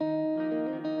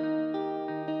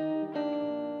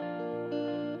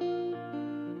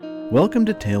Welcome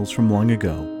to Tales from Long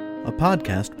Ago, a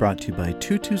podcast brought to you by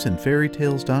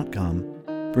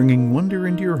tutusandfairytales.com, bringing wonder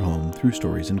into your home through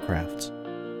stories and crafts.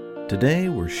 Today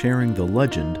we're sharing the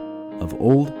legend of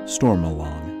Old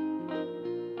Stormalong.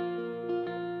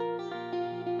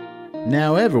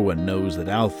 Now everyone knows that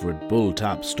Alfred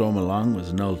Bulltop Stormalong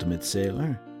was an ultimate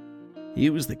sailor. He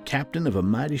was the captain of a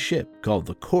mighty ship called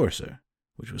the Courser,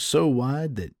 which was so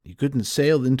wide that you couldn't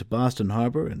sail into Boston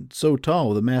Harbor, and so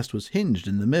tall the mast was hinged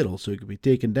in the middle so it could be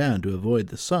taken down to avoid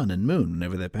the sun and moon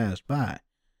whenever they passed by.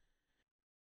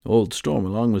 Old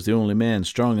Stormalong was the only man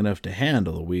strong enough to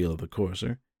handle the wheel of the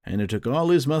Courser, and it took all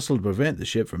his muscle to prevent the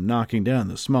ship from knocking down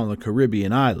the smaller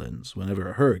Caribbean islands whenever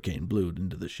a hurricane blew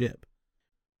into the ship.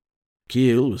 The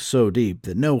keel was so deep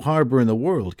that no harbor in the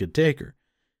world could take her,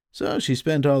 so she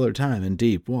spent all her time in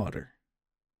deep water.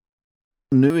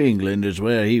 New England is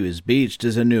where he was beached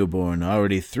as a newborn,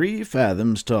 already 3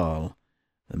 fathoms tall.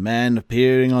 The man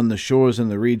appearing on the shores in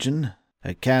the region,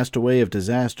 a castaway of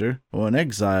disaster, or an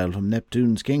exile from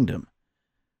Neptune's kingdom.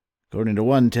 According to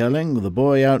one telling, the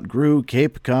boy outgrew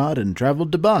Cape Cod and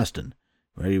traveled to Boston,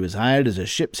 where he was hired as a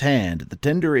ship's hand at the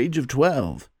tender age of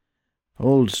 12.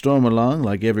 Old Stormalong,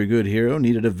 like every good hero,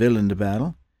 needed a villain to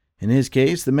battle. In his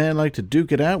case, the man liked to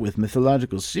duke it out with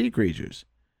mythological sea creatures.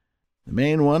 The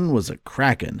main one was a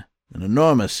kraken, an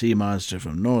enormous sea monster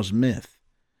from Norse myth.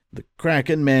 The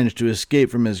kraken managed to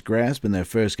escape from his grasp in their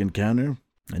first encounter,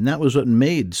 and that was what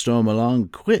made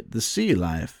Stormalong quit the sea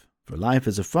life for life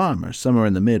as a farmer somewhere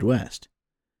in the Midwest.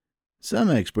 Some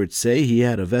experts say he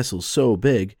had a vessel so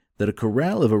big that a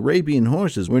corral of Arabian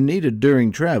horses were needed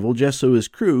during travel just so his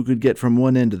crew could get from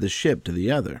one end of the ship to the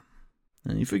other.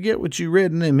 And you forget what you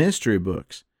read in them history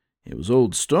books. It was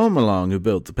old Stormalong who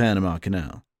built the Panama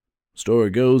Canal. Story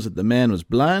goes that the man was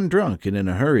blind drunk and in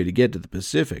a hurry to get to the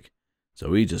Pacific,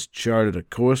 so he just charted a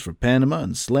course for Panama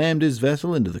and slammed his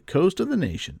vessel into the coast of the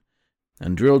nation,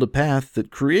 and drilled a path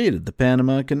that created the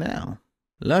Panama Canal.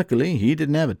 Luckily, he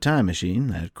didn't have a time machine,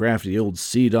 that crafty old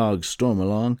sea dog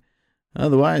Stormalong.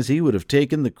 Otherwise, he would have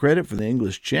taken the credit for the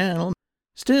English Channel.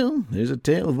 Still, there's a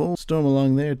tale of old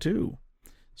Stormalong there, too.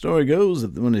 Story goes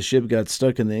that when his ship got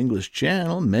stuck in the English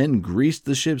Channel, men greased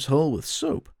the ship's hull with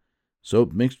soap.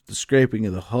 Soap mixed with the scraping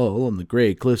of the hull on the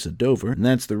gray cliffs of Dover, and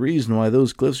that's the reason why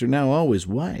those cliffs are now always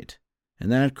white.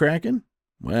 And that kraken?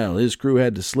 Well, his crew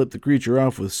had to slip the creature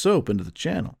off with soap into the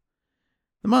channel.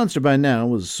 The monster by now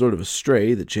was sort of a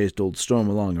stray that chased old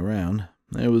Stormalong around.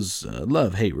 There was a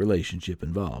love-hate relationship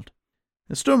involved.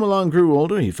 As Stormalong grew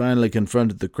older, he finally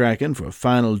confronted the kraken for a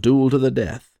final duel to the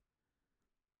death.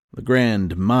 The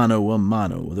grand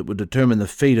mano-a-mano that would determine the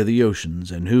fate of the oceans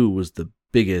and who was the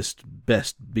biggest,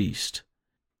 best beast.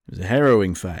 It was a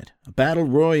harrowing fight, a battle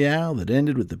royale that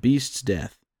ended with the beast's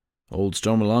death. Old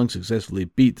Stormalong successfully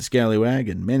beat the scallywag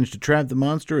and managed to trap the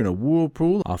monster in a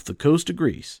whirlpool off the coast of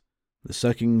Greece. The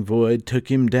sucking void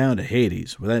took him down to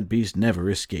Hades, where that beast never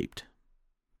escaped.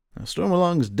 Now,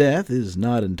 Stormalong's death is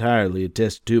not entirely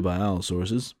attested to by all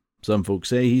sources. Some folks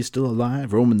say he's still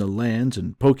alive, roaming the lands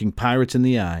and poking pirates in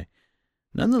the eye.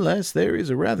 Nonetheless, there is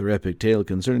a rather epic tale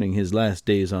concerning his last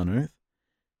days on Earth.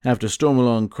 After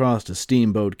Stormalong crossed a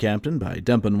steamboat captain by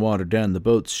dumping water down the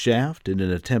boat's shaft in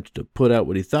an attempt to put out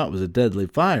what he thought was a deadly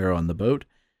fire on the boat,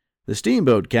 the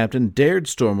steamboat captain dared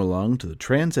Stormalong to the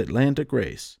transatlantic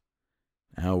race.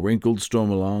 Now wrinkled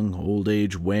Stormalong, old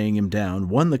age weighing him down,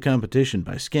 won the competition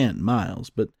by scant miles,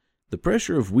 but the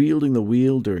pressure of wielding the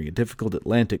wheel during a difficult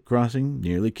Atlantic crossing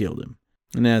nearly killed him.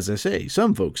 And as I say,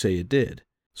 some folks say it did.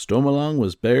 Stormalong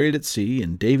was buried at sea,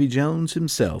 and Davy Jones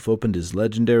himself opened his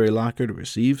legendary locker to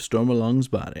receive Stormalong's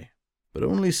body. But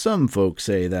only some folks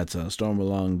say that's how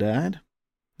Stormalong died.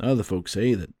 Other folks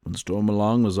say that when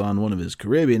Stormalong was on one of his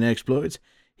Caribbean exploits,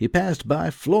 he passed by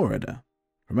Florida.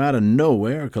 From out of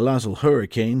nowhere, a colossal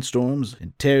hurricane storms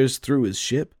and tears through his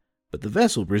ship, but the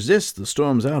vessel resists the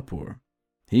storm's outpour.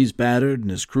 He's battered, and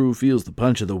his crew feels the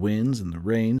punch of the winds and the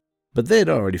rain, but they'd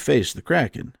already faced the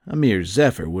kraken. A mere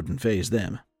zephyr wouldn't faze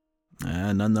them.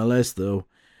 Nonetheless, though,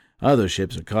 other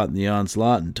ships are caught in the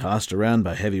onslaught and tossed around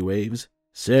by heavy waves.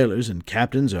 Sailors and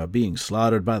captains are being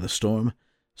slaughtered by the storm.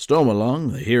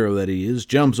 Stormalong, the hero that he is,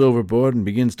 jumps overboard and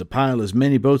begins to pile as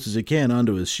many boats as he can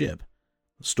onto his ship.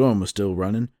 The storm was still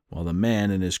running, while the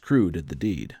man and his crew did the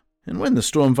deed. And when the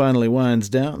storm finally winds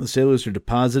down, the sailors are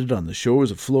deposited on the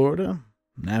shores of Florida.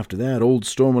 And after that, old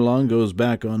Stormalong goes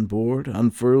back on board,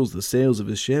 unfurls the sails of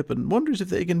his ship, and wonders if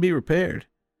they can be repaired.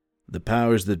 The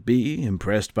powers that be,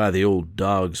 impressed by the old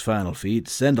dog's final feat,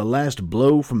 send a last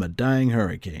blow from a dying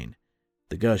hurricane.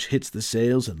 The gush hits the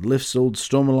sails and lifts old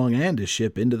Stormalong and his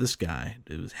ship into the sky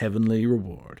to his heavenly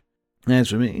reward. As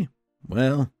for me,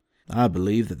 well, I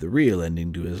believe that the real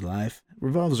ending to his life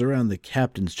revolves around the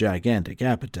captain's gigantic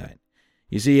appetite.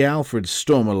 You see, Alfred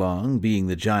Stormalong, being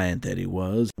the giant that he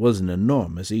was an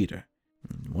enormous eater.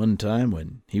 One time,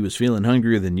 when he was feeling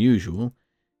hungrier than usual,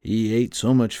 he ate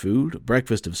so much food, a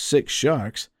breakfast of 6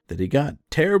 sharks, that he got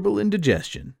terrible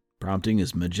indigestion, prompting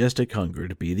his majestic hunger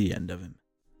to be the end of him.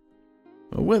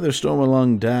 But whether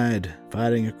Stormalong died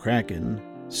fighting a kraken,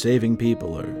 saving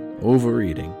people, or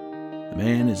overeating, the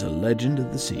man is a legend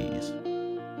of the seas.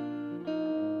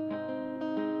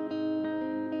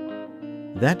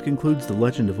 That concludes the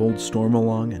legend of Old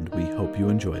Stormalong, and we hope you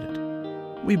enjoyed it.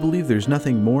 We believe there's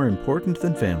nothing more important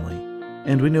than family,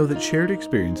 and we know that shared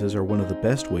experiences are one of the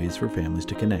best ways for families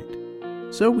to connect.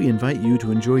 So we invite you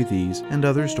to enjoy these and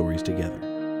other stories together.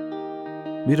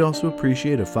 We'd also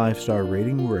appreciate a 5-star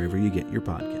rating wherever you get your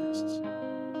podcasts.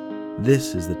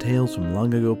 This is the Tales from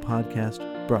Long Ago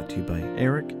podcast, brought to you by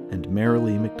Eric and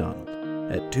Marilee McDonald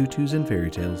at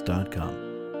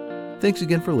tutusandfairytales.com. Thanks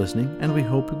again for listening, and we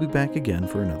hope you'll be back again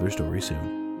for another story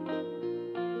soon.